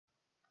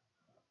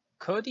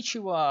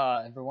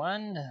Konnichiwa,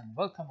 everyone.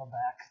 Welcome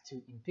back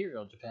to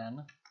Imperial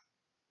Japan.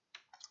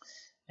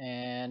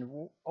 And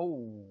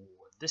oh,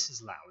 this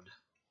is loud.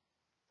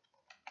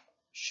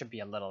 Should be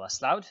a little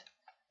less loud.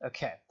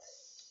 Okay.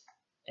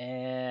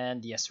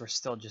 And yes, we're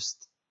still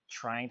just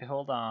trying to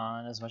hold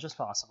on as much as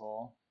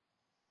possible.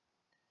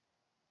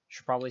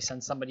 Should probably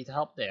send somebody to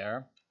help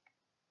there.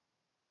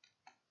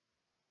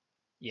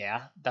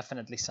 Yeah,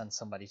 definitely send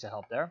somebody to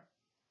help there.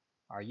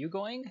 Are you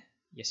going?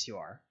 Yes, you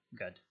are.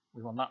 Good.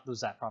 We will not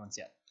lose that province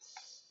yet.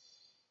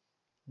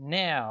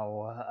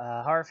 Now,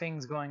 how are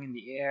things going in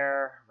the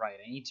air? Right,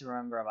 I need to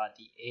remember about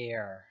the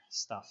air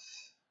stuff.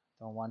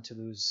 Don't want to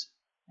lose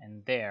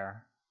in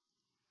there.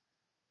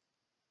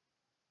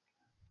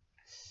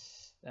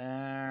 You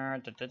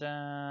go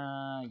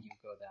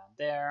down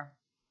there.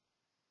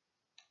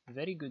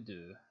 Very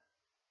good.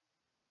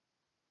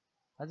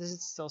 Why does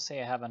it still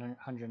say I have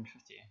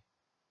 150?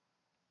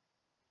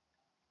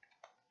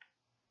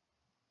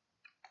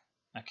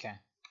 Okay.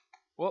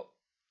 Whoa.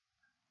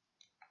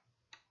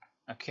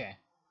 Okay.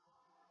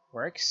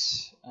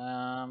 Works.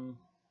 You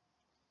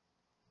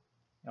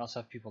also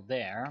have people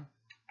there.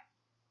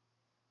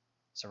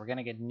 So we're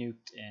gonna get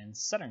nuked in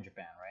southern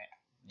Japan, right?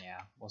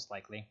 Yeah, most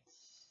likely.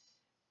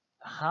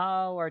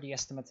 How are the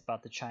estimates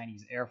about the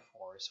Chinese Air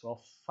Force?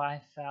 Well,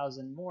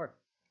 5,000 more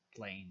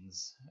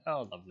planes.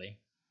 Oh, lovely.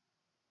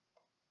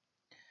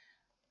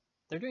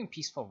 They're doing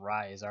peaceful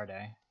rise, are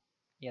they?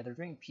 Yeah, they're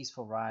doing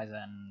peaceful rise,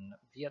 and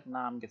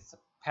Vietnam gets the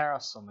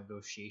parasol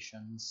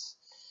negotiations.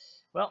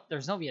 Well,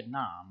 there's no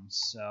Vietnam,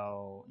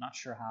 so not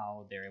sure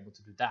how they're able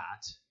to do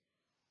that.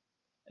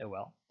 Oh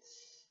well.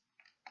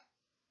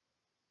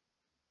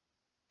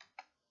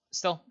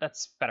 Still,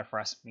 that's better for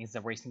us. It means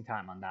they're wasting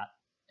time on that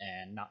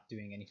and not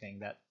doing anything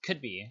that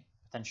could be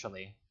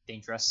potentially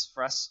dangerous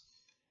for us.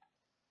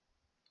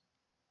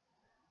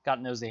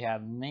 God knows they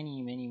have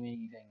many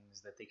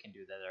things that they can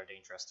do that are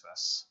dangerous to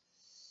us.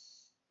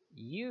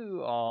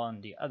 You,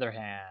 on the other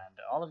hand,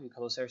 all of you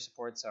close air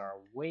supports are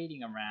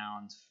waiting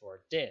around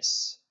for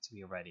this to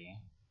be ready.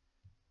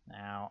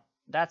 Now,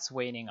 that's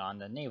waiting on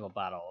the naval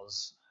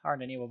battles. How are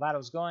the naval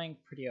battles going?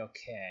 Pretty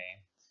okay.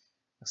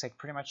 Looks like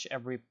pretty much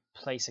every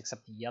place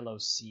except the Yellow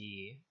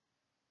Sea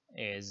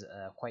is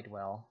quite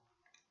well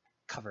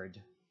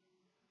covered.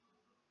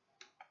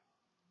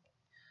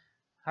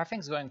 How are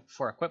things going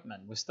for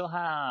equipment? We still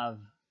have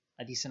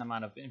a decent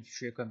amount of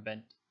infantry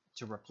equipment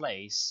to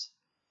replace,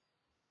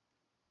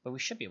 but we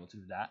should be able to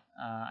do that.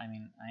 I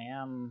mean, I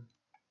am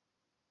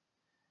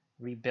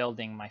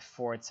rebuilding my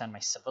forts and my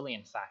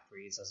civilian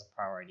factories as a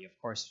priority. Of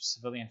course,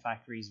 civilian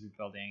factories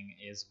rebuilding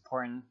is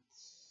important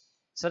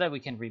so that we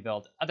can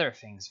rebuild other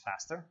things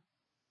faster.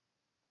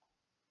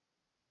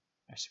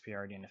 Our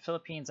superiority in the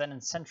Philippines and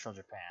in central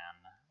Japan.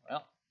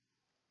 Well,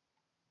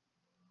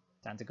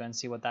 time to go and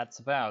see what that's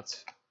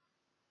about.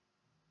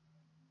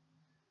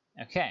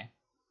 Okay.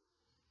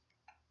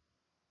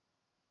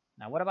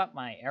 Now, what about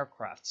my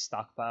aircraft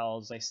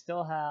stockpiles? I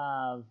still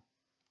have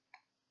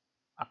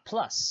a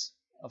plus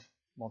of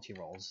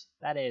multi-rolls.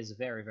 That is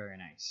very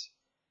nice.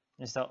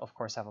 And I still, of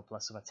course, have a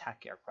plus of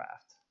attack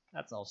aircraft.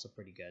 That's also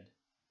pretty good.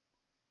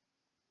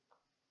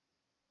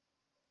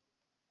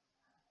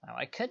 Now,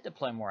 I could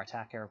deploy more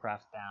attack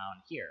aircraft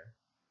down here.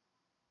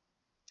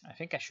 I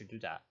think I should do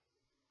that.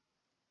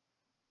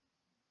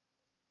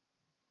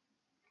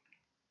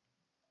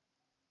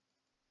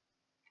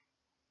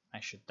 I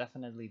should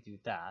definitely do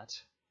that.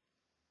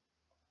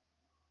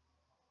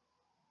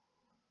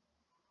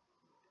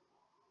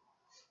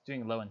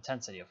 Doing low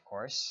intensity, of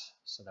course,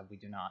 so that we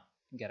do not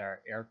get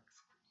our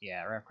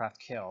aircraft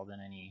killed in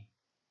any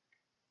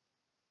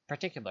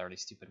particularly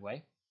stupid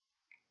way.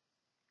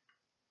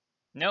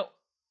 Nope.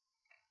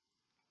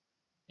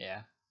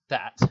 Yeah,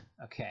 that.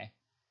 Okay.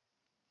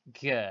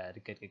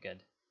 Good.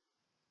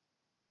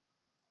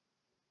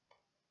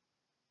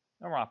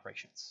 No more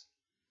operations.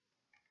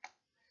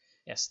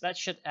 Yes, that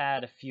should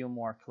add a few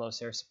more close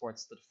air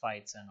supports to the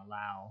fights and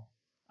allow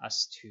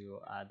us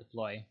to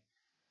deploy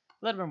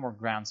a little bit more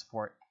ground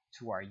support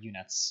to our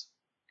units.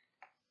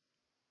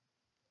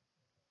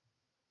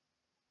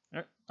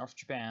 North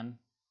Japan.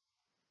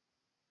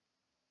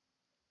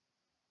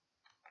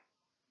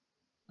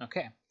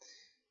 Okay.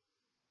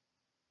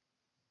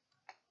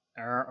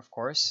 Of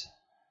course,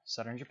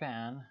 southern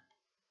Japan.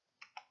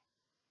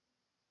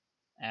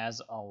 As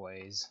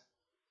always.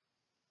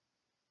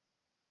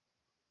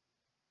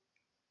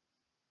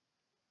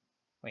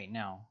 Wait,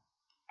 no.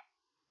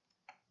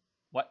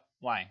 What?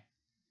 Why?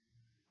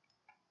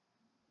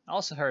 I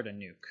also heard a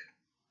nuke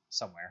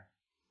somewhere,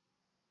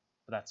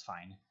 but that's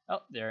fine.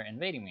 Oh, they're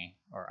invading me,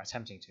 or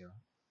attempting to.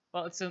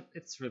 Well,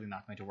 it's really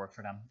not going to work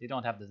for them. They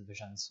don't have the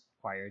divisions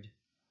required.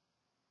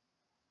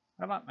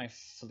 What about my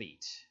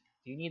fleet?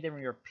 Do you need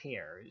any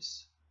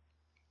repairs?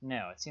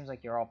 No, it seems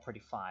like you're all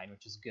pretty fine,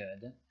 which is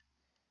good.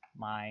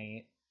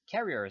 My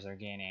carriers are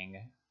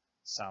gaining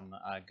some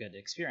good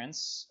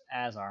experience,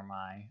 as are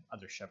my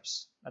other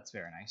ships. That's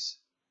very nice.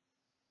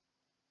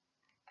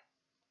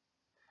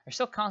 They're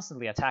still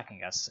constantly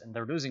attacking us, and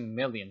they're losing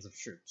millions of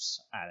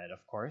troops at it,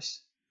 of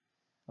course.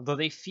 Although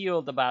they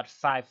field about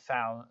five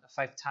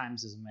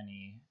times as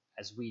many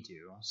as we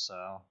do,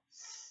 so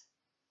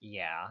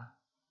yeah.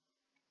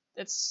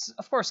 It's,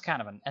 of course,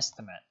 kind of an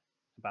estimate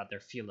about their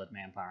fielded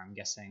manpower, I'm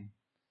guessing.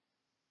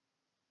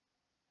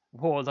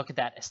 Whoa, look at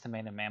that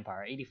estimated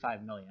manpower,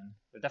 85 million.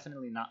 They're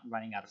definitely not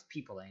running out of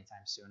people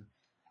anytime soon.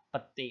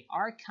 But they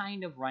are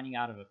kind of running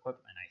out of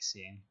equipment, I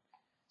see.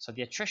 So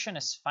the attrition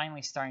is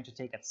finally starting to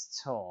take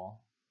its toll.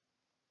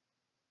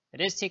 It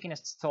is taking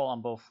its toll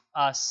on both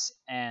us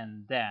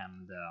and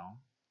them, though.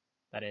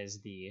 That is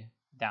the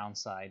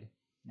downside.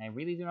 And I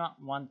really do not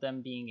want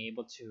them being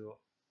able to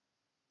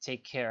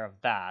take care of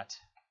that.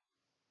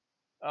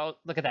 Oh,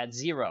 look at that,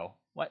 0.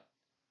 What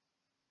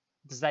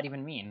does that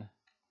even mean?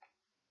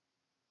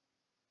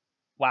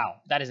 Wow,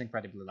 that is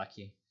incredibly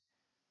lucky.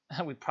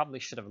 We probably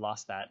should have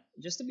lost that.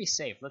 Just to be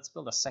safe, let's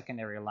build a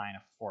secondary line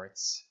of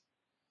forts.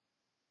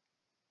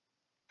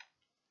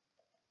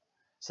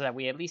 So that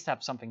we at least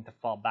have something to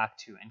fall back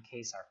to in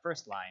case our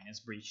first line is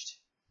breached.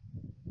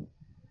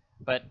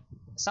 But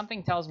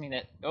something tells me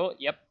that, oh,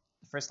 yep,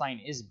 the first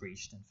line is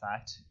breached, in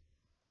fact.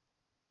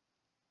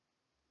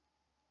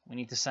 We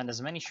need to send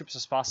as many troops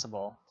as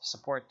possible to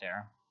support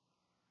there,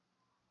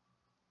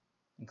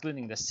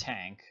 including this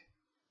tank.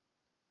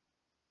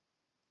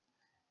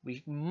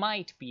 We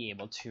might be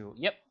able to...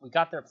 Yep, we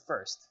got there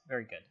first.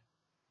 Very good.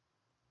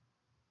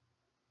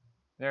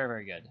 Very,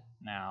 very good.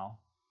 Now...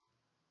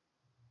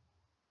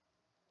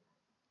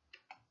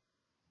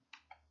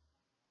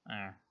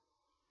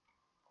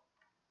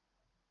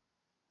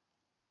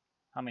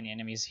 how many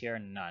enemies here?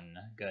 None.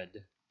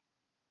 Good.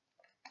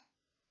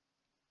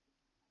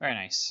 Very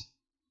nice.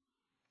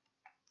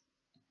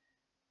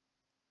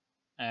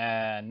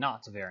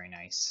 Not very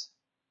nice.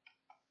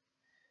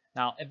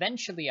 Now,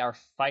 eventually our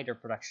fighter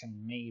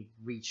production may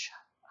reach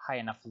high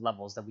enough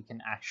levels that we can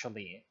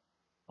actually,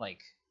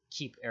 like,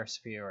 keep air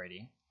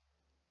superiority.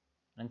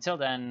 Until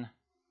then,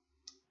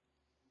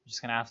 I'm just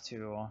gonna have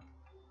to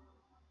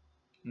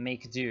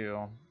make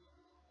do.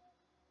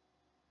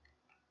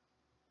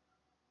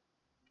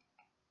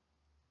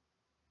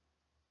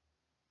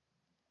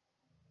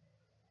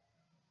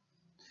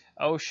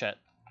 Oh shit.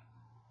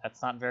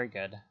 That's not very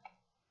good.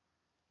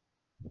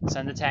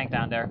 Send the tank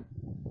down there.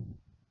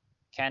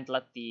 Can't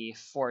let the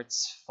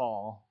forts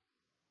fall.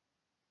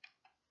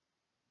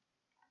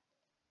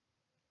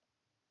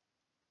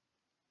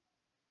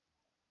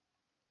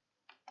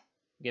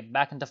 Get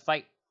back into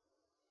fight.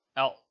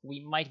 Oh, we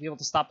might be able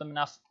to stop them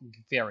enough.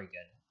 Very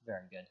good.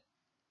 Very good.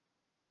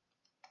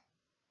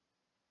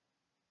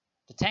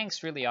 The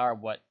tanks really are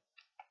what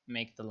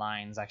make the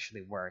lines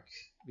actually work,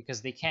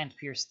 because they can't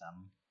pierce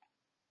them.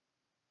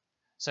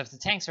 So if the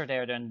tanks are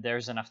there, then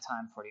there's enough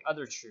time for the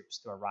other troops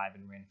to arrive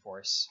and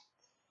reinforce.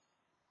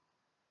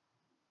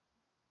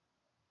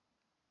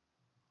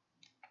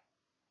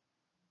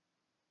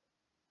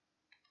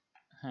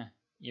 Huh.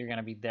 You're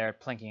gonna be there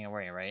plinking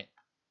away, right?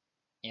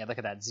 Yeah, look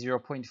at that,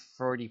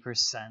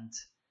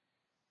 0.40%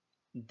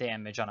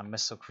 damage on a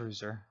missile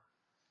cruiser.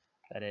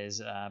 That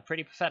is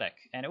pretty pathetic.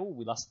 And oh,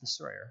 we lost the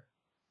destroyer.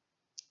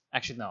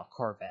 Actually, no,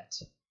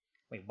 corvette.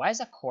 Wait, why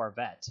is a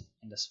corvette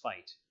in this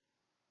fight?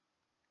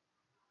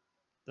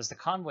 Does the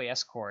convoy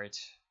escort...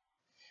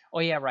 Oh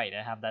yeah, right,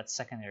 I have that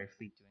secondary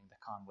fleet doing the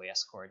convoy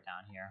escort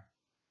down here.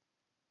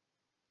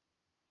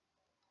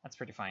 That's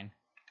pretty fine.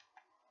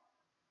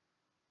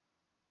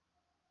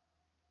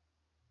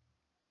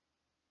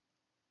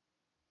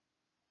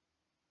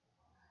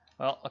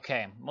 Well,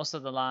 okay, most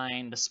of the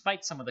line,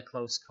 despite some of the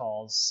close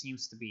calls,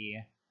 seems to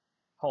be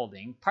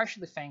holding,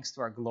 partially thanks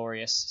to our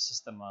glorious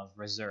system of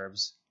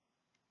reserves.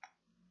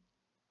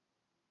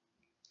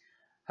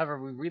 However,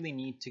 we really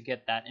need to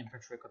get that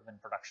infantry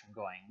equipment production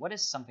going. What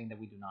is something that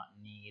we do not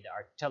need?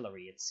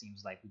 Artillery, it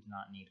seems like we do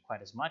not need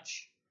quite as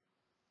much.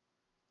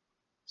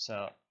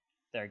 So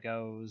there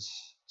goes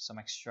some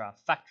extra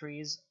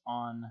factories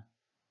on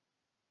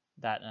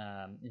that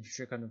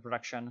infantry equipment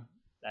production.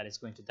 That is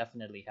going to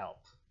definitely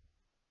help.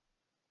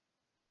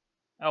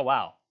 Oh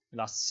wow, we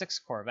lost 6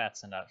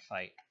 corvettes in that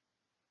fight.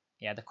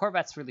 Yeah, the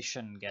corvettes really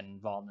shouldn't get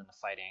involved in the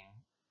fighting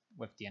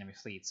with the enemy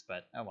fleets,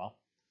 but oh well.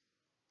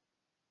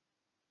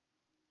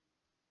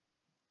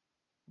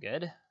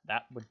 Good.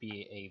 That would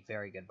be a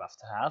very good buff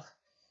to have.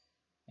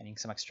 Getting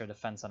some extra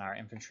defense on our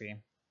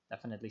infantry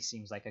definitely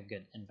seems like a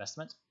good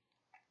investment.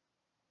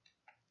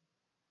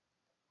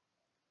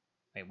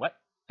 Wait, what?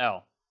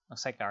 Oh,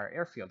 looks like our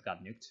airfield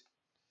got nuked.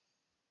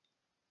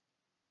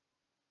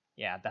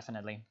 Yeah,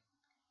 definitely.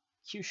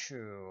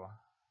 Kyushu.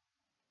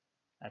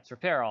 Let's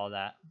repair all of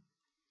that.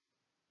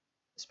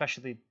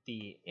 Especially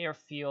the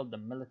airfield, the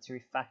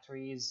military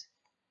factories,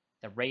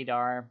 the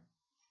radar,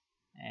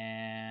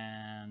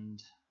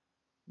 and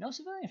no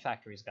civilian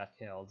factories got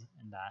killed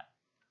in that.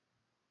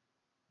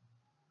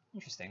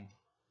 Interesting.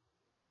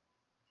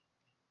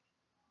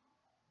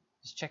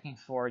 Just checking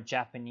for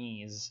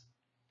Japanese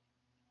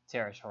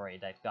territory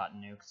that got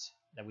nuked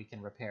that we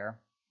can repair.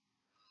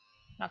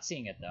 Not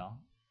seeing it though.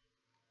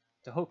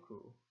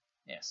 Tohoku.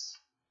 Yes.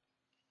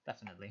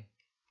 Definitely.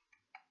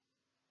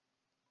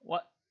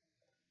 What?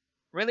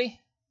 Really?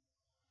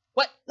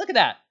 What? Look at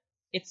that!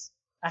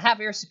 I have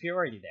air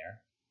superiority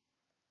there.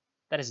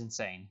 That is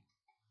insane.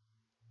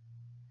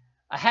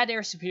 I had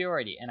air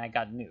superiority and I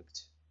got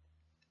nuked.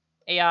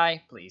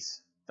 AI,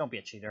 please. Don't be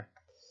a cheater.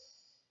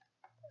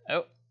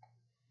 Oh.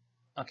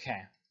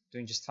 Okay.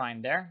 Doing just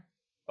fine there.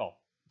 Well,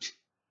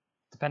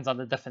 depends on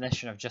the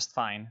definition of just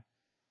fine.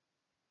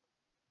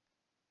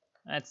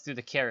 Let's do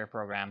the carrier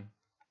program.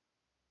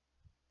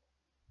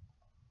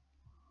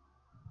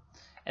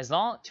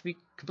 To be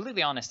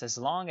completely honest, as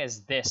long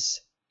as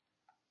this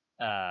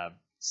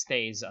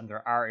stays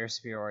under our air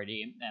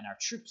superiority and our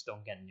troops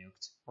don't get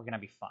nuked, we're gonna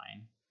be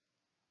fine.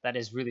 That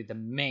is really the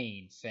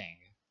main thing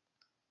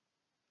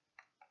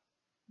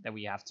that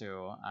we have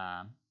to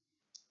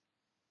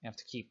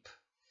keep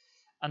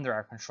under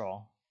our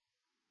control.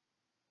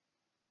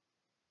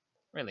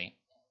 Really,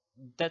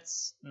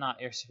 that's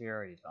not air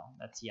superiority though.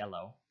 That's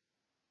yellow.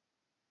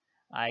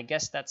 I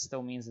guess that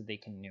still means that they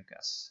can nuke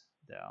us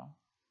though,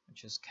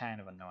 which is kind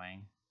of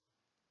annoying.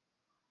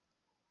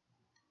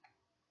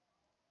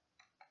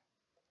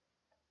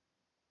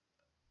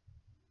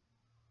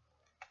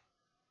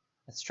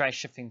 Let's try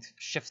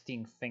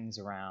shifting things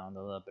around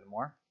a little bit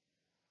more.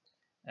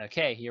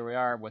 Okay, here we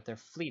are with their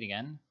fleet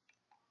again.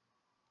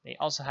 They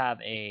also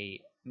have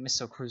a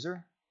missile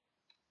cruiser,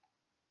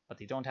 but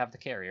they don't have the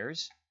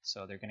carriers,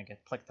 so they're going to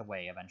get clicked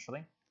away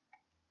eventually.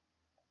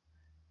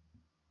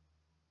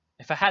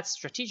 If I had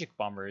strategic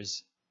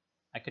bombers,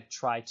 I could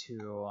try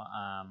to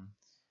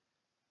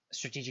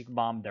strategic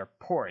bomb their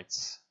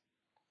ports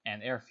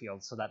and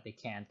airfields so that they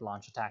can't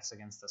launch attacks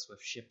against us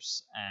with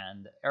ships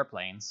and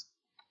airplanes.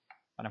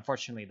 But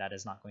unfortunately, that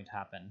is not going to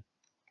happen.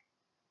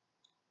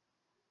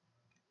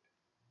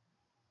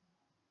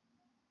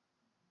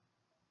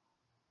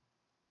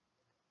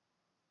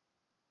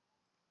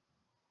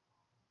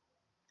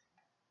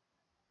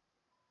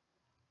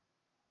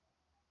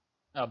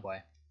 Oh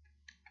boy.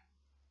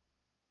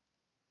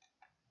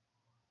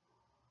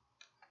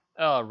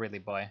 Oh, really,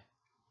 boy.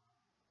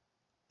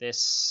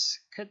 This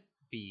could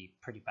be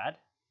pretty bad.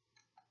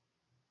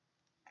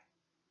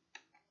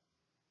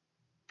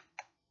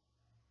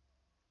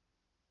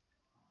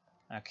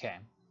 Okay.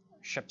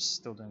 Ship's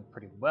still doing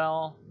pretty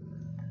well.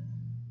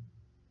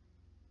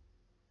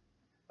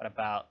 What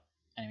about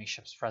enemy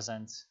ships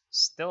present?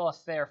 Still a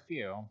fair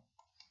few.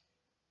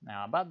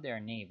 Now, about their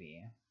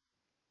navy.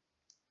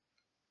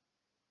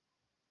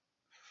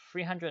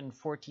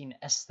 314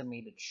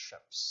 estimated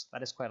ships.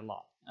 That is quite a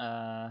lot.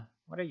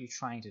 What are you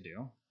trying to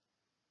do?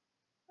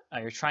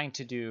 You're trying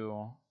to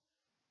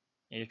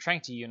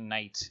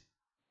unite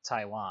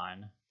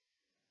Taiwan.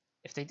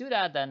 If they do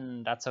that,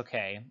 then that's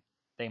okay.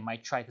 They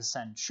might try to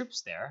send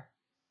troops there,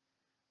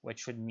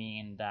 which would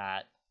mean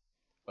that,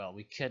 well,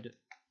 we could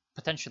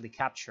potentially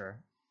capture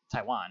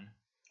Taiwan,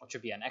 which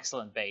would be an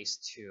excellent base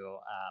to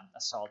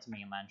assault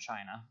mainland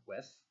China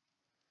with.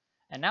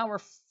 And now we're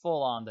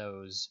full on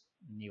those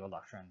naval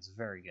doctrines.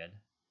 Very good.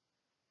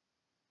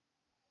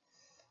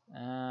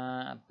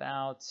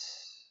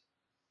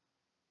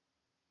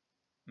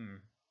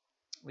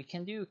 We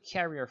can do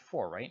Carrier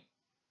 4, right?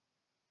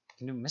 We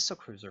can do Missile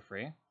Cruiser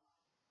 3.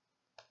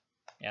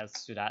 Yeah,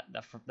 let's do that.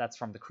 That's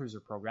from the Cruiser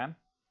program.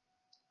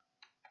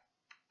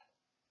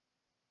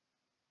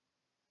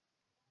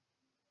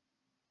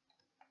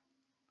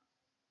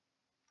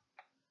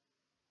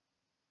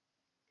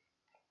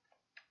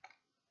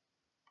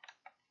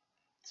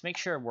 Let's make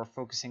sure we're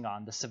focusing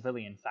on the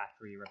civilian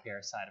factory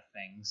repair side of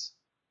things,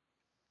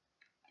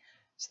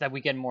 so that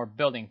we get more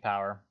building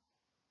power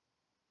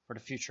for the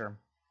future.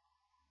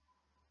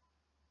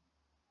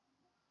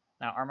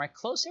 Now, are my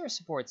close air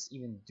supports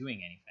even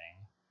doing anything?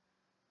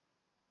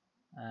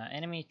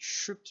 Enemy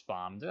troops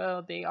bombed.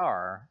 Well, they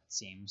are, it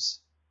seems.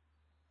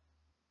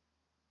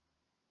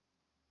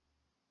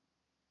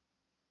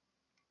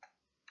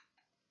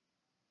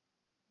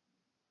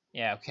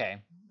 Yeah,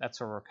 okay. That's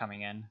where we're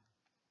coming in.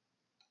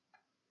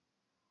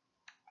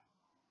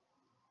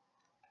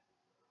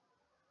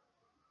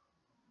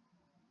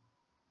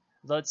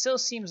 Though it still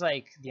seems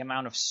like the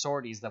amount of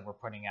sorties that we're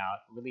putting out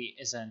really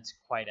isn't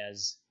quite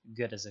as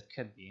good as it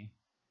could be.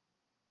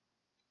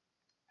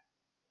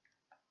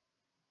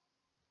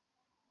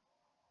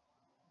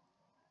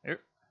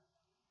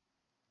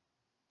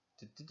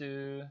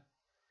 We're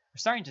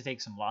starting to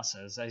take some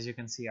losses. As you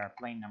can see, our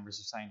plane numbers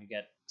are starting to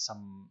get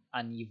some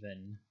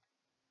uneven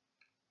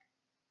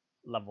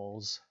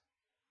levels.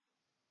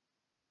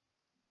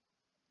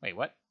 Wait,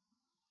 what?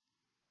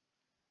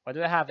 Why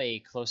do I have a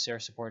close air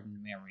support in the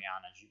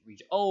Mariana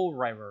region? Oh,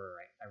 right. I remember.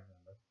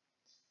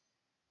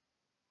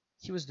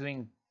 He was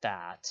doing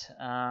that.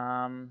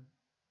 Well,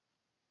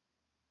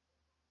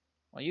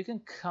 you can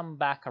come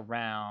back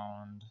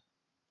around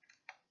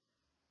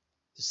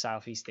to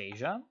Southeast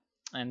Asia.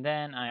 And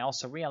then I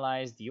also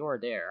realized you're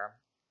there.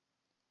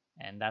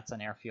 And that's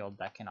an airfield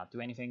that cannot do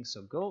anything.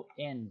 So go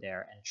in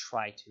there and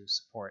try to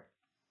support.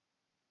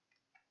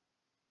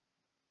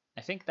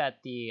 I think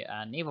that the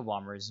naval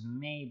bombers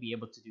may be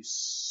able to do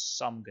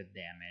some good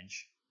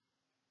damage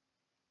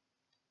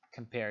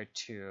compared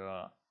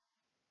to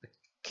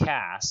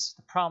Cass.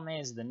 The problem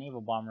is the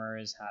naval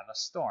bombers have a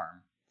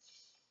storm,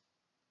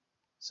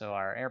 so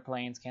our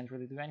airplanes can't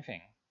really do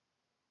anything.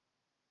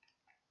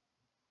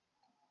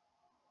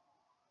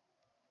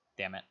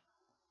 Damn it.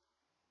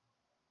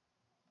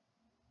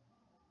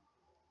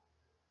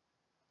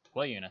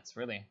 Deploy units,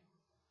 really.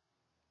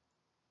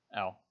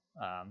 Oh,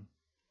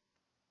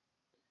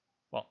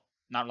 well,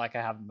 not like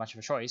I have much of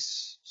a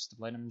choice. Just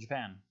deploy them in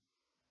Japan.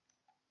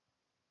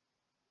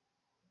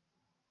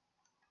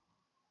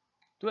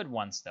 Do it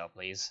once, though,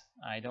 please.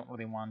 I don't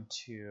really want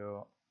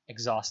to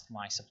exhaust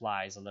my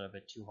supplies a little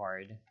bit too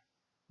hard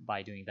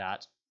by doing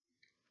that.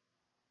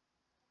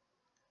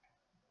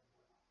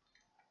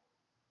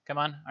 Come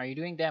on, are you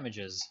doing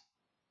damages?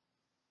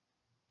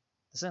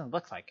 Doesn't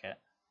look like it.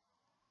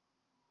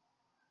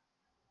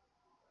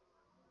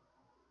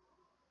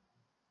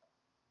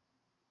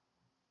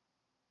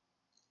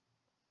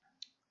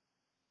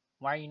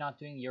 Why are you not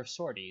doing your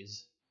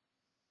sorties?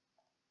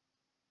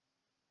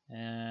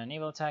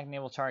 Naval attack,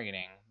 naval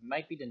targeting.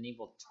 Might be the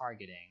naval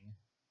targeting.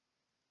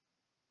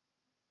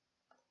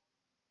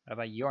 What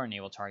about your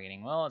naval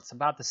targeting? Well, it's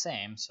about the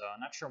same, so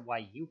I'm not sure why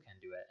you can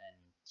do it and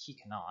he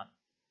cannot.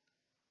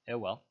 Oh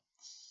well.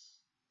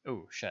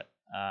 Oh shit.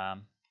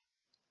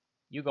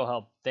 You go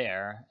help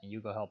there, and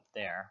you go help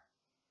there.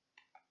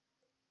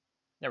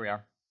 There we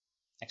are.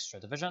 Extra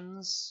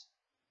divisions.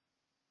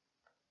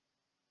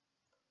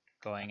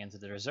 Going into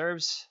the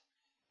reserves.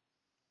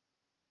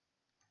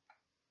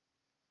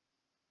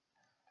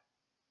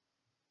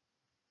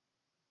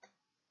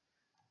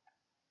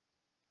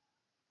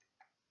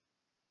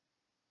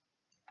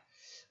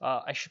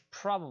 I should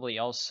probably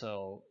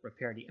also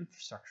repair the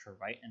infrastructure,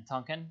 right, in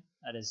Tonkin.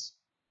 That is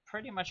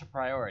pretty much a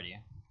priority.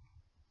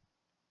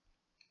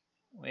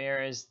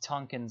 Where is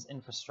Tonkin's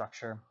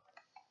infrastructure?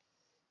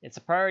 It's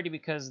a priority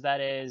because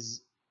that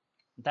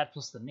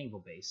plus the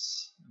naval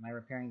base. Am I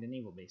repairing the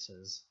naval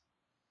bases?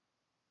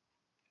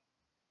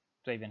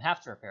 Do I even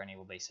have to repair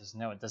naval bases?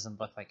 No, it doesn't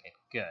look like it.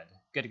 Good.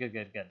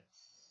 Good.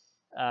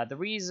 The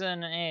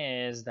reason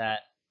is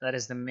that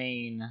is the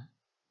main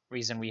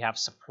reason we have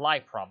supply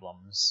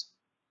problems.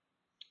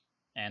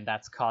 And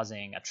that's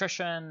causing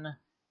attrition,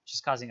 which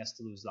is causing us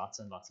to lose lots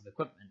and lots of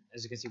equipment.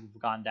 As you can see,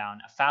 we've gone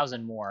down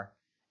 1,000 more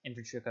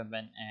infantry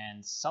equipment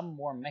and some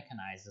more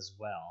mechanized as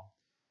well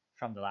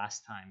from the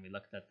last time we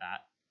looked at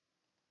that.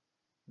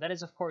 That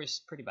is, of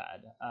course, pretty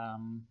bad.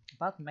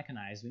 About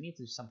mechanized, we need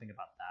to do something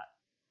about that.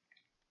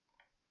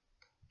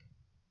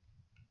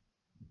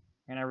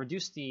 We're going to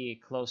reduce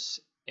the close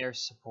air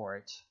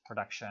support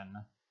production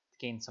to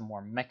gain some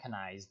more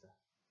mechanized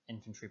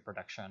infantry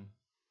production.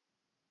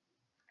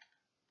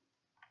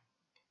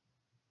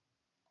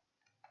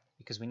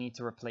 Because we need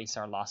to replace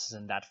our losses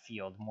in that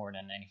field more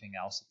than anything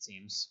else, it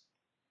seems.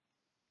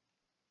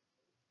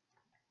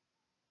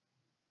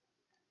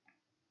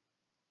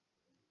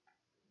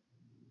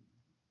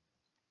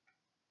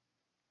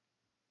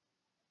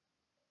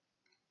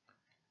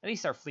 At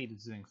least our fleet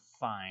is doing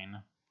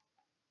fine.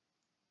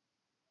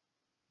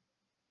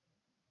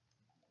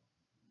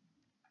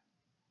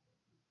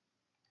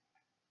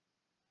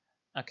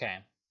 Okay.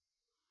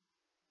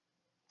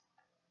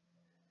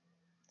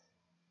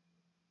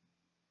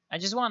 I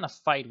just want to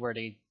fight where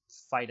they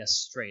fight us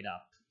straight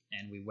up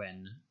and we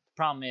win. The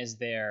problem is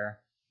they're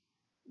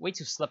way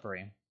too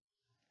slippery.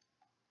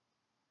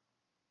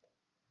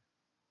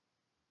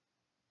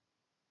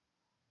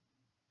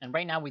 And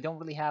right now we don't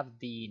really have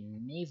the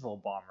naval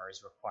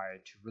bombers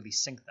required to really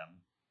sink them.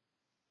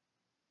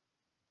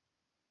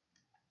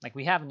 Like,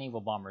 we have naval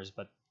bombers,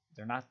 but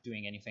they're not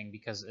doing anything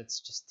because it's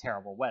just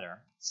terrible weather.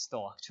 It's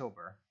still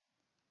October.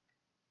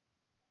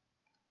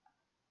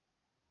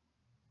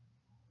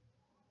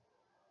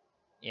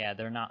 Yeah,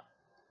 they're not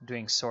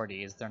doing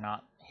sorties. They're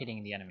not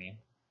hitting the enemy.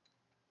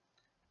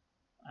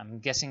 I'm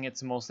guessing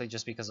it's mostly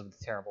just because of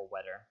the terrible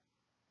weather.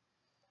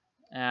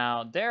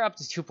 Now, they're up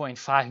to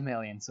 2.5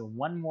 million, so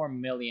 1 more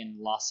million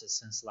losses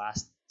since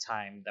last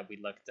time that we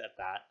looked at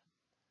that.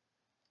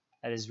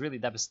 That is really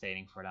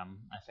devastating for them,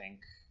 I think.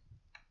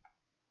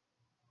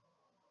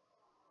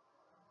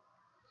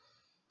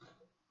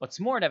 What's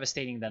more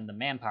devastating than the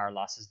manpower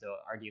losses, though,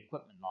 are the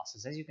equipment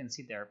losses. As you can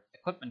see, their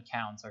equipment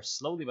counts are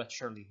slowly but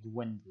surely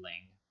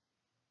dwindling.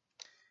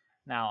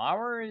 Now,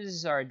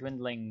 ours are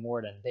dwindling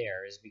more than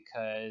theirs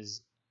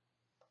because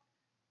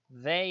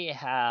they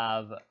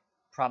have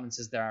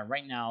provinces that are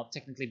right now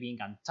technically being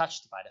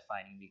untouched by the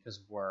fighting because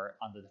we're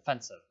on the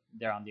defensive.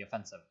 They're on the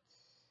offensive.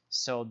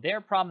 So their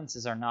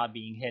provinces are not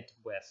being hit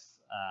with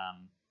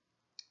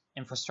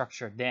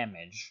infrastructure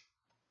damage,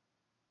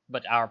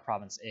 but our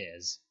province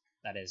is.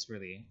 That is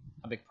really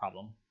a big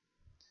problem.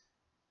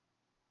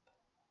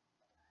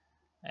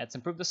 Let's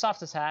improve the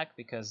soft attack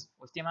because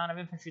with the amount of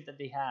infantry that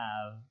they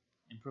have,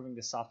 improving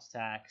the soft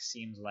attack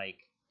seems like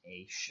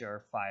a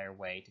surefire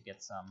way to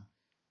get some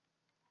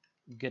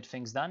good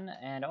things done.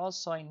 And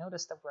also I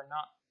noticed that we're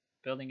not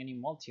building any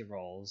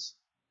multi-roles.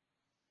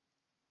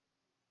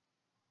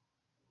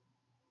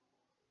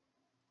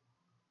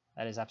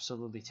 That is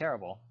absolutely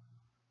terrible.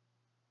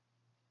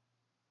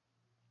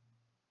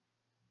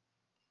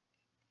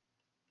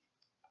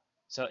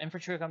 So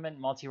infantry equipment,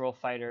 multi-role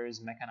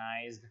fighters,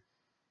 mechanized.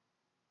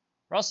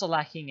 We're also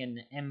lacking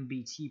in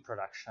MBT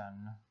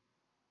production.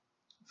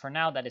 For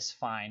now, that is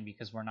fine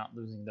because we're not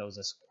losing those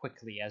as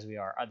quickly as we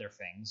are other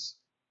things.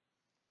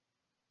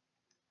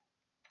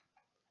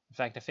 In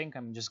fact, I think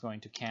I'm just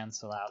going to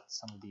cancel out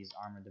some of these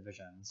armored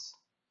divisions.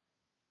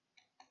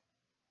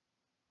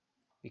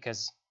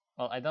 Because,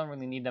 well, I don't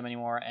really need them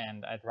anymore,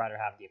 and I'd rather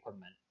have the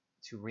equipment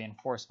to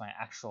reinforce my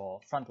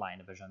actual frontline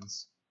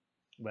divisions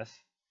with.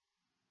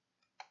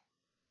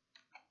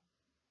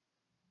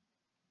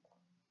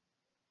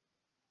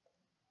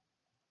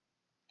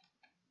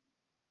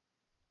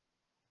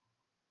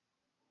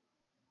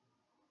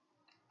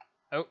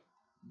 Oh,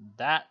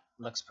 that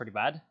looks pretty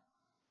bad.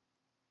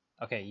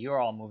 Okay, you're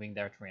all moving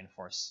there to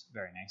reinforce.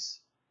 Very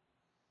nice.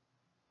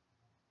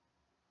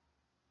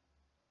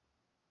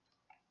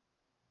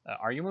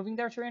 Are you moving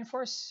there to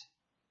reinforce?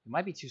 You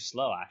might be too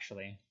slow,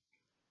 actually.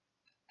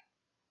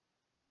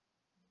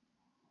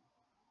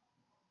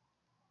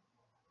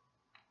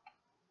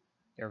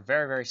 You're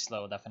very, very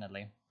slow,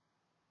 definitely.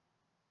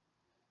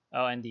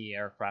 Oh, and the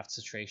aircraft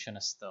situation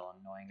is still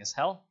annoying as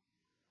hell.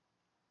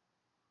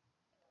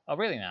 Oh,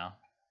 really now?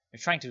 You're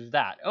trying to do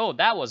that. Oh,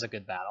 that was a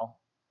good battle.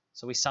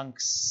 So we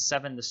sunk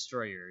 7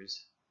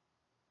 destroyers.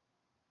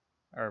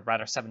 Or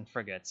rather 7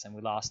 frigates, and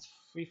we lost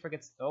 3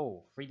 frigates.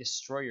 Oh, 3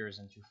 destroyers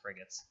and 2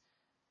 frigates.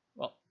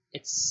 Well,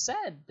 it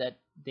said that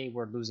they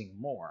were losing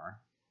more.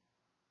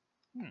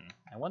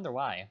 I wonder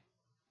why.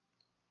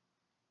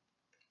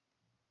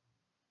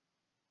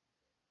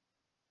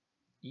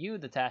 You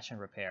detach and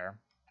repair.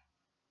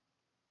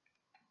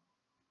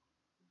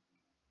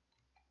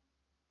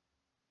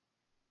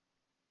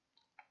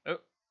 Oh.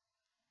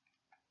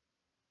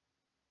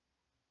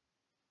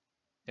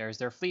 There's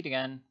their fleet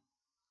again.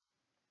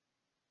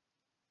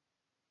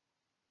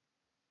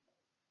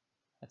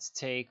 Let's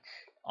take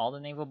all the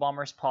naval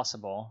bombers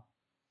possible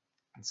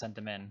and send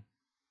them in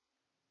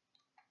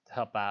to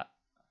help out.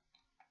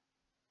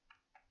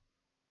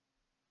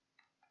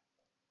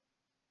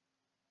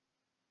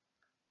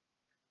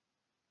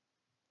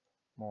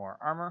 More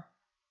armor.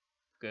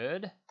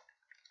 Good.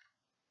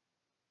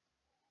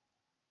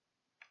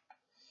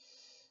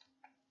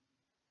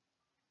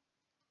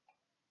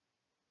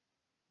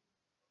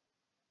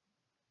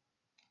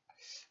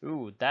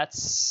 Ooh,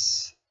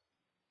 that's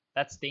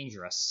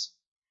dangerous.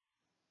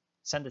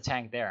 Send the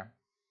tank there.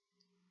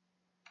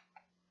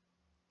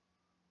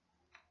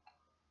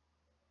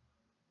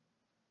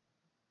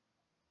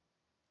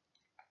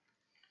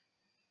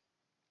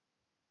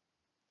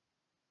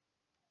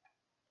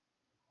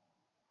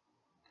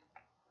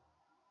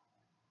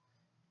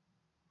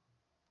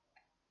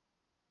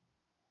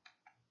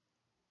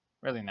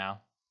 Really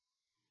now.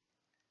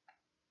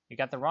 You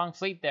got the wrong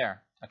fleet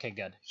there. Okay,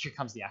 good. Here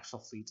comes the actual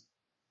fleet.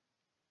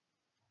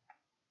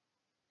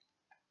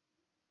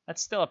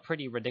 That's still a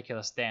pretty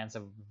ridiculous dance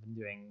that we've been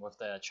doing with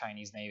the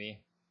Chinese Navy.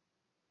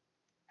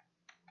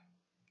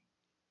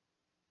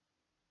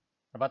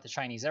 What about the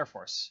Chinese Air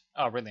Force?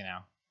 Oh, really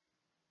now?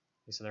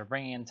 Okay, so they're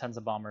bringing in tons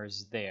of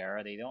bombers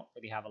there. They don't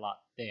really have a lot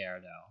there,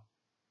 though.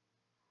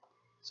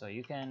 So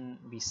you can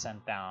be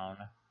sent down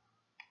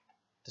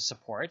to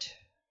support.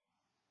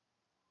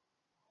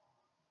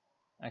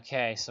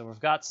 Okay, so we've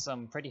got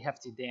some pretty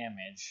hefty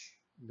damage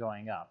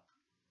going up.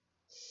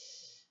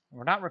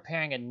 We're not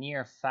repairing it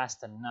near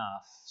fast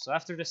enough. So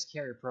after this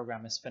carrier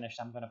program is finished,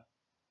 I'm going to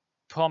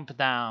pump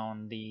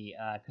down the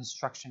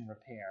construction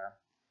repair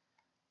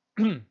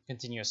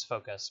continuous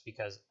focus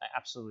because I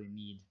absolutely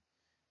need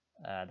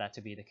that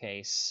to be the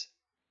case.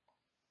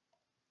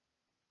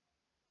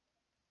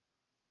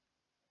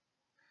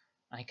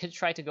 I could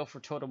try to go for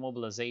total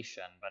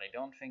mobilization, but I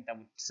don't think that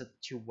would sit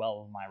too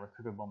well with my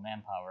recruitable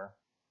manpower.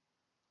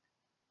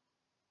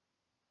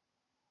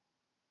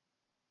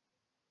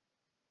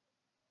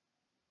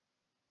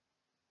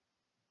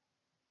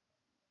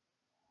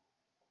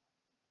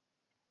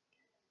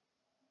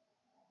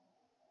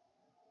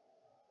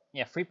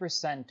 Yeah,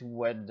 3%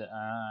 would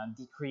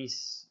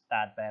decrease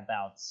that by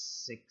about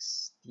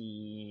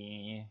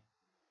 60.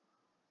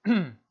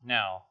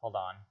 No, hold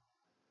on.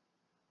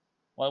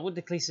 Well, it would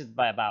decrease it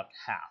by about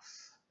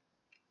half.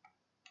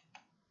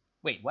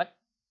 Wait, what?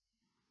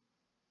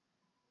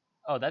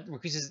 Oh, that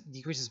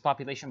decreases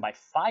population by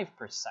 5%.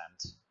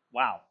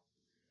 Wow,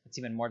 that's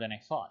even more than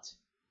I thought.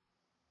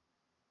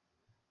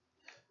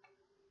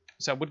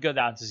 So it would go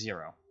down to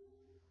 0.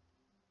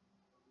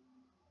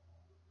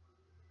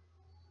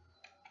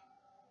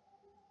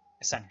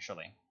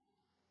 Essentially.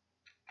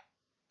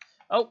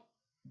 Oh,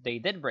 they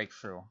did break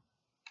through.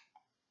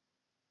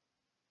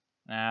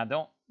 Nah,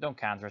 don't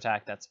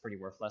counterattack. That's pretty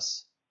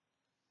worthless.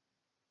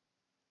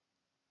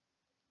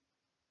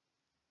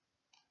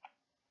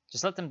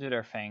 Just let them do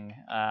their thing.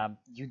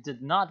 You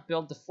did not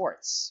build the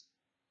forts.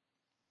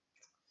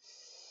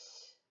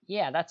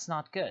 Yeah, that's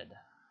not good.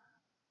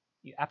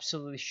 You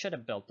absolutely should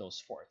have built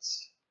those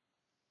forts.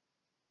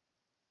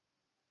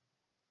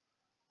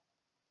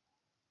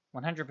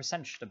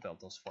 100% should have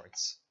built those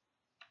forts.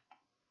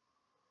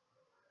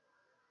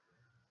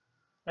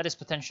 That is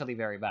potentially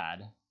very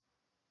bad.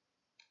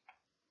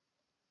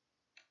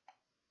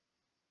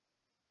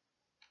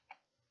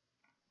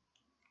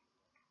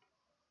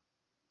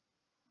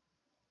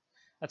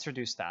 Let's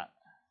reduce that.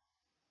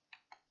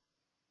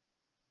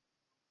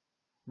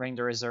 Bring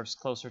the reserves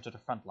closer to the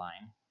front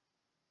line.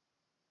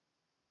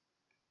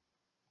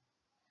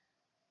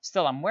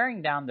 Still, I'm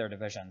wearing down their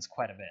divisions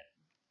quite a bit.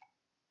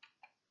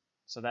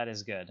 So that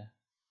is good.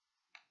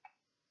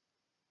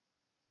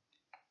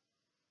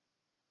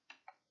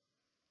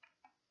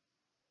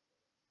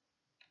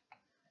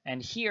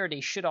 And here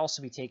they should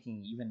also be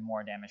taking even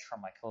more damage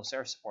from my close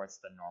air supports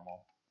than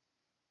normal.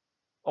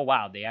 Oh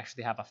wow, they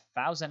actually have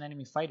 1,000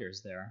 enemy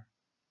fighters there.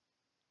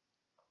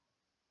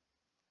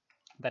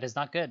 That is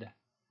not good.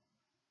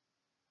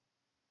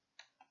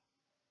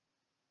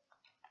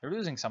 They're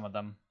losing some of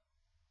them.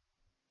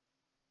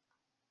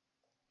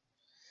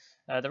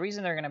 The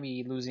reason they're going to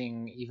be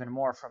losing even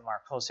more from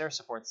our close air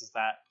supports is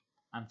that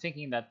I'm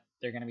thinking that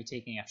they're going to be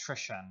taking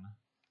attrition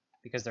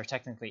because they're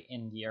technically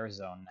in the air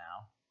zone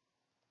now.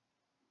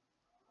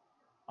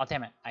 Oh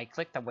damn it, I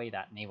clicked away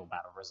that naval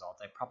battle result.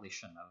 I probably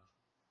shouldn't have.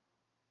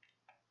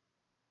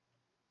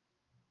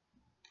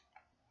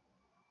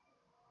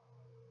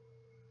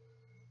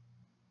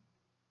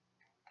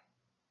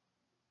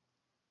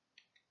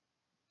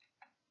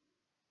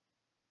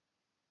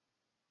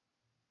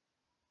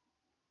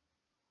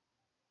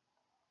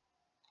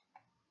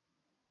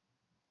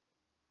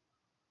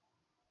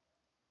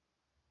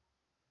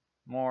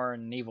 More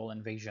naval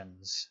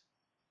invasions.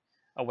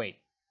 Oh wait.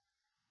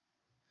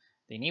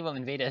 The naval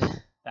invaded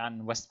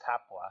down West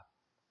Papua.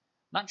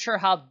 Not sure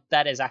how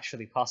that is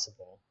actually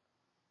possible,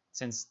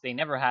 since they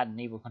never had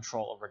naval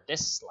control over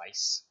this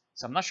slice.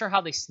 So I'm not sure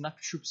how they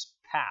snuck troops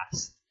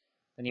past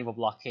the naval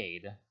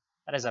blockade.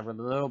 That is a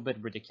little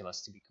bit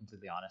ridiculous, to be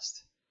completely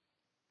honest.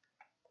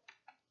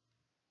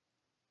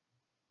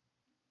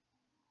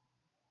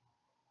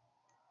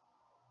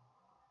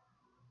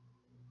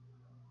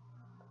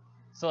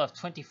 Still have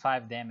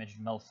 25 damaged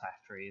mill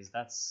factories.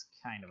 That's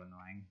kind of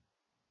annoying.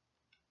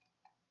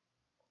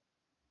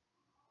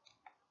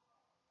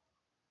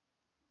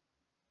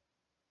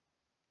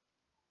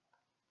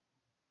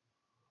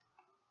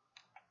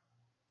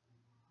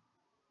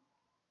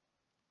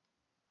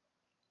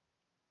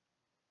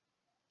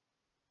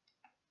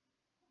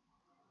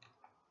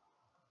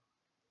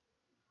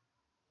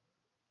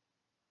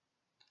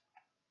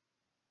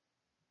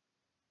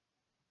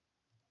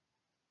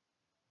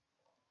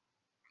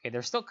 Okay,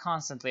 they're still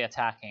constantly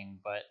attacking,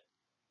 but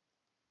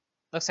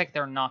looks like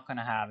they're not going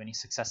to have any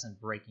success in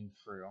breaking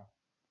through.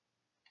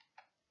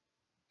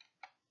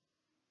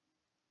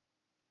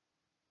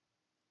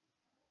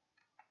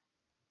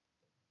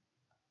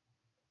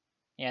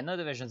 Yeah, no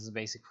divisions is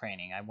basic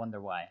training. I wonder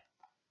why.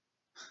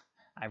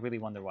 I really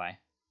wonder why.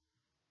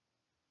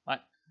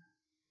 What?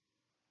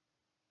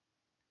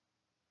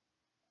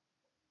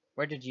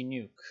 Where did you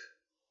nuke?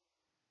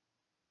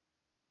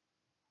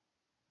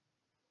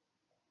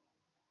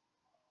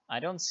 I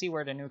don't see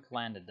where the nuke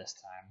landed this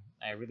time.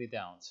 I really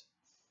don't.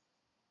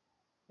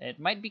 It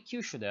might be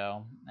Kyushu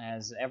though,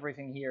 as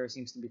everything here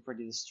seems to be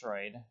pretty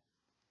destroyed.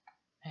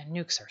 And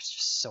nukes are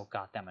just so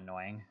goddamn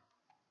annoying.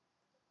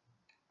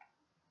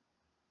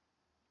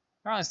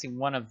 They're honestly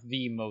one of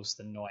the most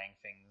annoying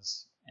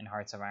things in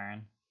Hearts of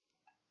Iron.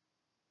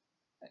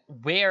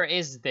 Where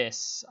is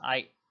this?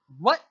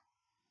 What?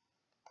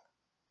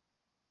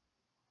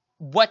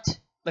 What?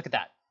 Look at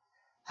that.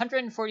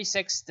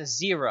 146 to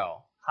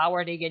 0. How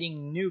are they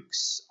getting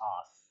nukes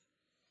off?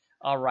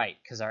 Alright,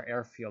 because our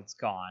airfield's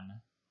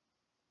gone.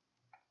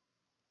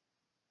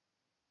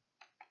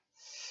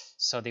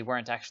 So they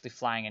weren't actually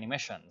flying any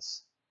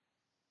missions.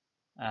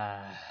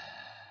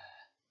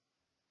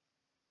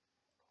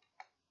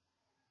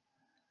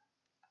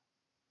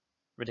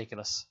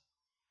 Ridiculous.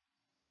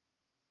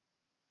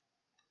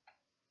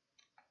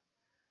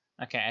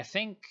 Okay, I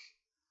think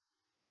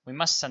we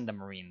must send the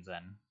Marines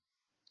in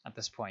at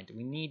this point.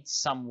 We need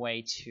some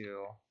way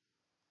to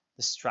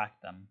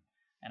distract them.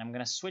 And I'm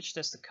going to switch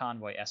this to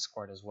convoy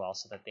escort as well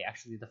so that they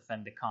actually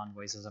defend the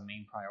convoys as a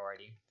main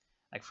priority.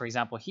 Like, for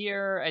example,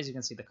 here, as you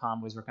can see, the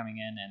convoys were coming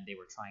in and they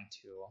were trying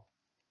to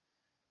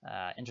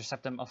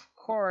intercept them. Of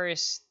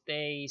course,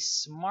 they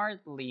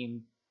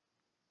smartly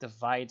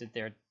divided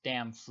their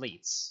damn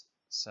fleets.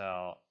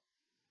 So,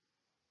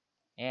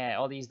 yeah,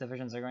 all these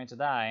divisions are going to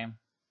die.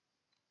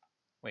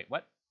 Wait,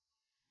 what?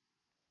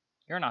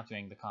 You're not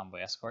doing the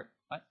convoy escort.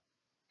 What?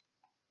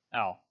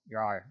 Oh, you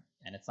are,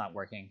 and it's not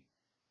working.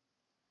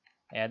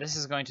 Yeah, this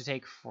is going to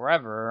take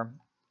forever,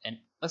 and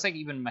looks like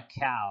even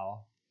Macau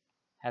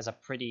has a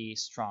pretty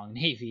strong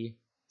navy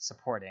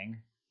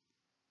supporting.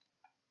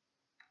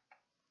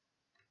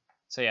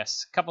 So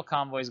yes, a couple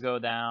convoys go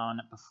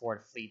down before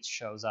the fleet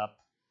shows up.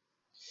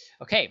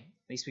 Okay,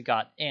 at least we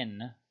got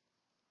in.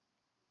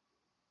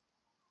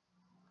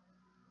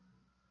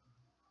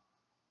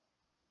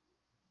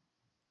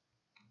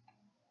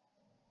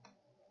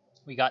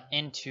 We got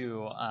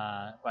into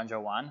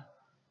Guangzhou 1.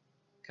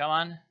 Come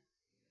on.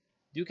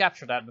 Do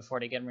capture that before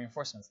they get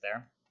reinforcements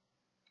there.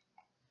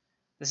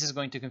 This is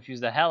going to confuse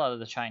the hell out of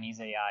the Chinese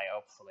AI,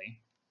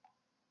 hopefully.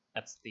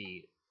 That's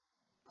the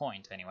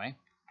point, anyway.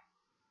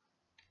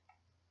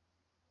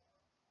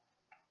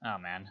 Oh,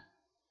 man.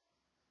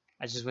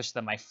 I just wish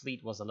that my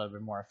fleet was a little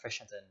bit more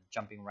efficient in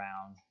jumping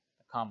around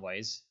the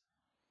convoys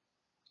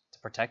to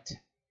protect.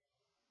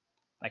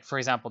 Like, for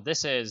example,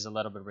 this is a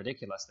little bit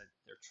ridiculous that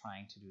they're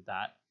trying to do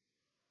that.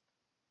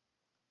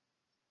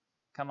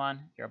 Come on,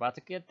 you're about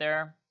to get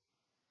there.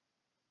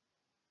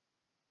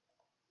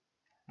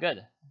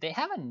 Good. They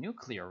have a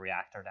nuclear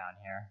reactor down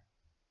here.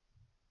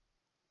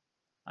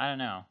 I don't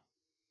know.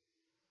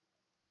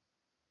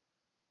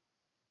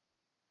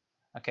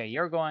 Okay,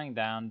 you're going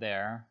down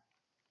there.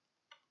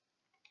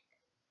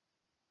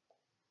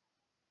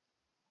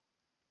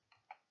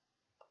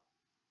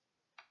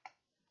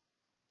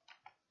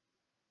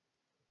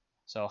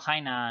 So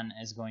Hainan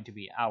is going to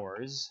be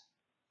ours.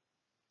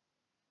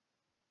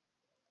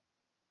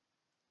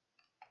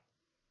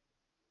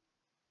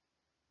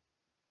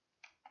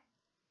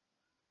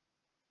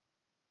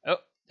 Oh,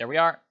 there we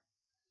are.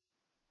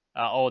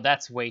 Oh,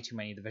 that's way too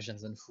many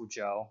divisions in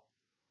Fuzhou.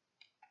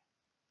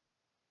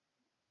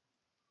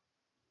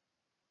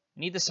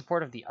 We need the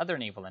support of the other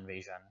naval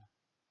invasion.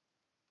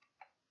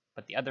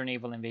 But the other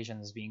naval invasion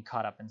is being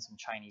caught up in some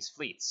Chinese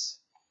fleets.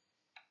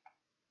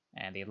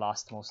 And they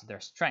lost most of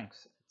their strength,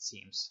 it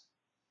seems.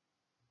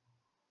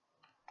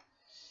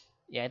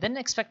 Yeah, I didn't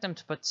expect them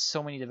to put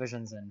so many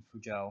divisions in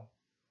Fuzhou.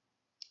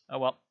 Oh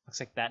well, looks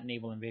like that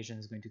naval invasion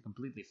is going to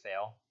completely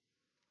fail.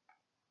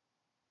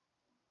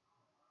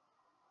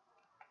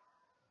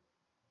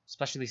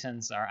 Especially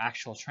since our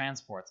actual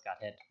transports got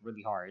hit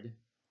really hard.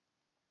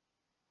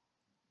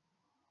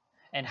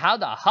 And how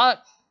the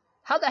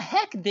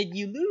heck did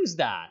you lose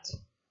that?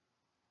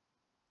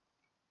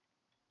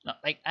 No,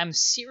 like, I'm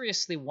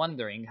seriously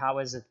wondering how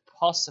is it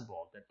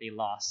possible that they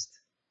lost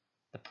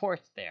the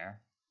port there.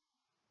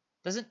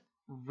 Doesn't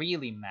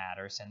really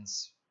matter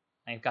since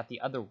I've got the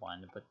other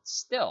one, but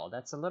still,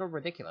 that's a little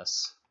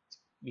ridiculous, to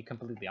be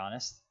completely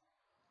honest.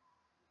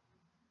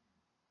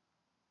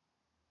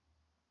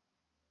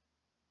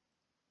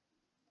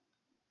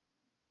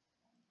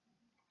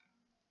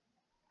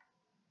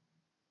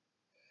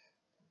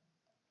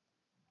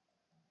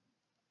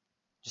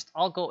 Just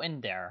all go in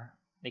there.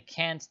 They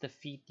can't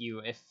defeat you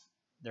if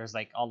there's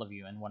like all of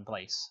you in one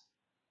place.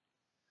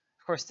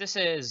 Of course, this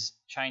is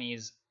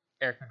Chinese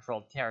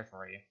air-controlled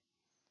territory,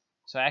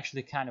 so I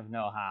actually kind of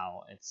know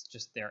how. It's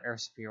just their air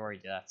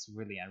superiority that's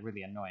really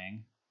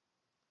annoying.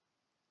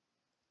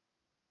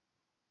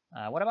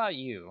 What about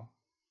you?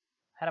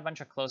 Had a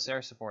bunch of close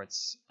air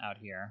supports out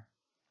here.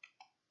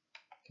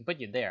 Can put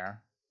you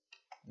there.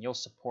 You'll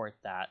support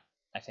that,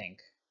 I think.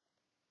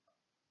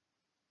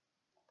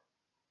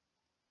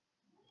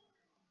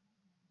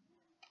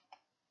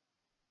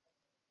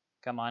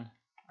 Come on.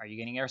 Are you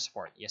getting air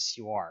support? Yes,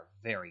 you are.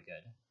 Very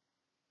good.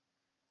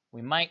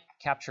 We might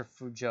capture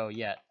Fuzhou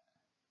yet.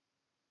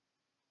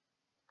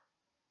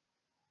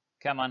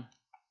 Come on.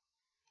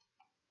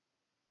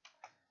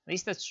 At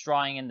least it's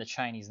drawing in the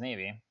Chinese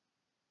Navy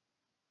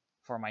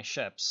for my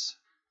ships.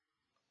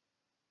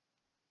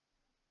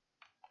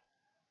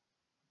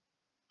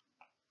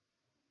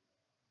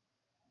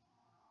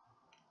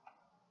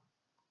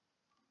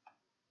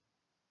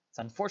 It's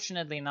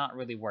unfortunately not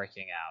really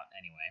working out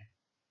anyway.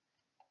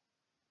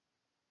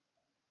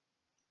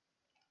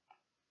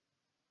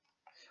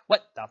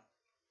 What the?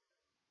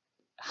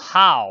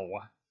 How?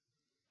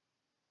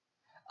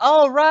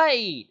 Oh,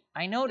 right!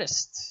 I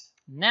noticed.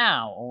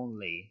 Now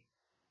only.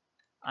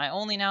 I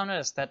only now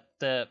noticed that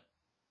the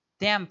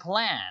damn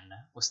plan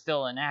was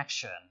still in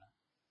action.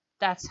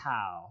 That's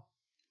how.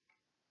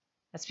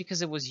 That's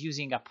because it was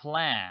using a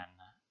plan,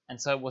 and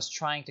so it was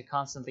trying to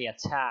constantly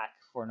attack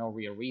for no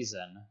real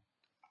reason.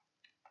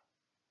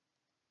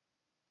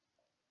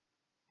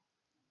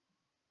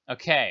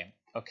 Okay.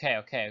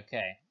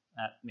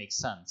 That makes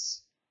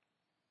sense.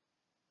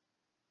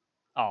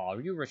 Oh,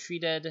 you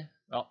retreated?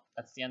 Well,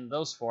 that's the end of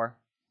those four.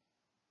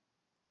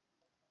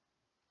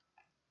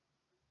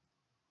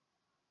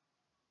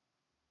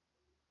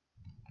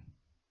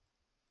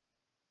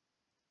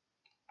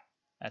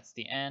 That's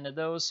the end of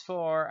those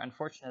four,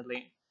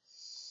 unfortunately.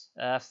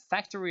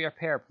 Factory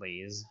repair,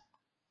 please.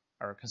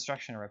 Or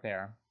construction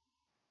repair.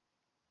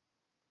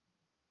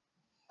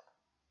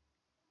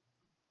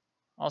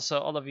 Also,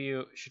 all of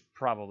you should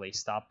probably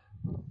stop.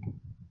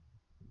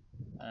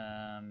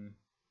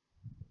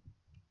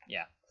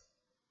 Yeah.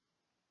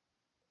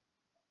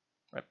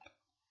 Rip.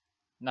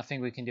 Nothing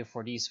we can do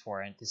for these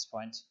four at this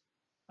point.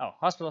 Oh,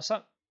 hospital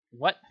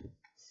what?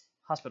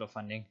 Hospital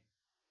funding.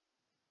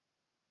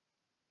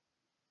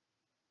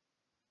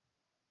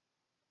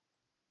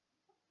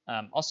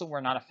 Also,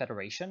 we're not a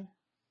federation,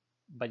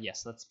 but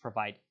yes, let's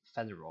provide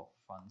federal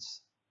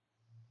funds.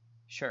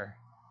 Sure.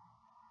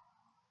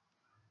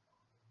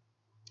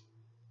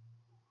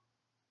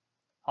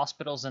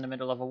 Hospitals in the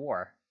middle of a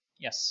war.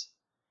 Yes.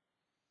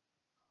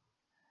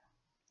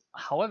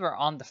 However,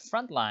 on the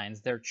front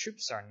lines, their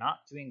troops are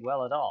not doing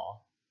well at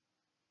all.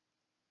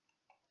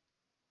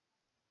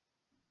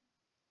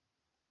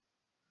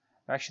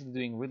 They're actually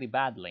doing really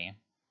badly.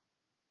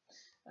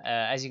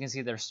 As you can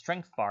see, their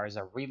strength bars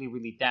are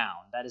really down.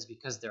 That is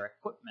because their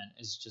equipment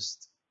is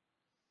just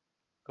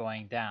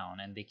going down,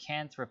 and they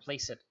can't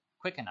replace it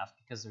quick enough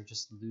because they're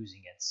just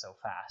losing it so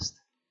fast.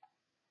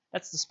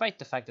 That's despite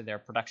the fact that their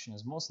production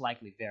is most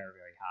likely very,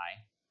 very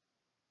high.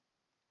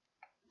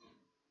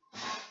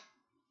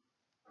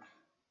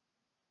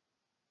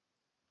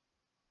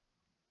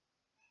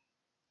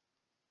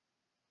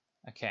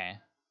 Okay.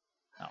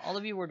 Now, all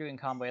of you who are doing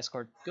combo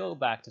escort, go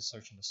back to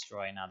search and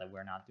destroy now that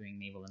we're not doing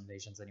naval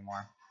invasions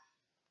anymore.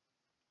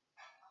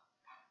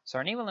 So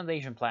our naval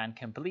invasion plan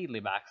completely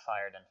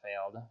backfired and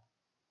failed.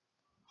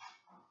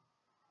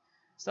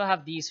 Still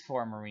have these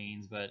 4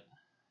 Marines, but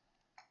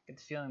I get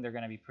the feeling they're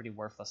going to be pretty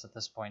worthless at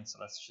this point, so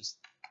let's just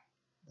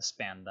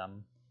disband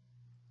them.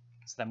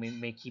 So then we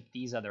may keep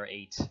these other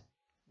 8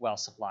 well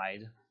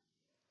supplied.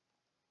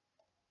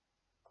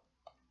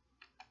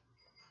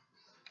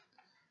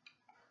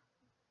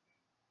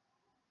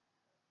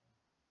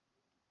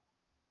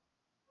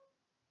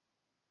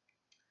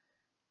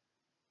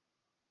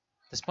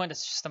 At this point,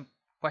 it's just a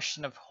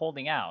question of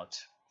holding out.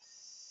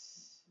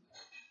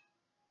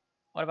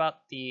 What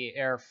about the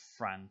air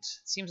front?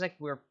 It seems like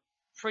we're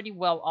pretty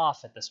well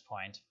off at this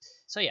point.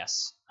 So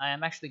yes, I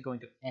am actually going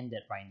to end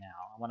it right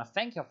now. I want to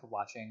thank you all for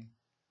watching.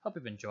 Hope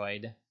you've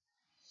enjoyed.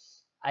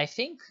 I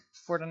think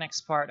for the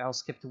next part, I'll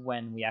skip to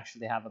when we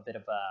actually have a bit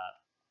of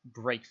a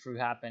breakthrough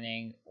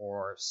happening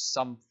or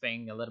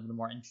something a little bit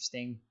more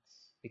interesting.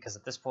 Because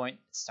at this point,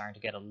 it's starting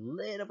to get a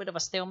little bit of a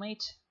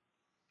stalemate.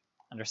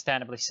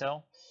 Understandably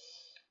so.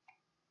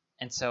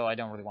 And so I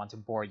don't really want to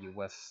bore you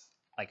with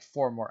like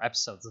 4 more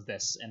episodes of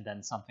this and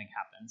then something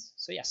happens.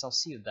 So yes, I'll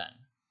see you then.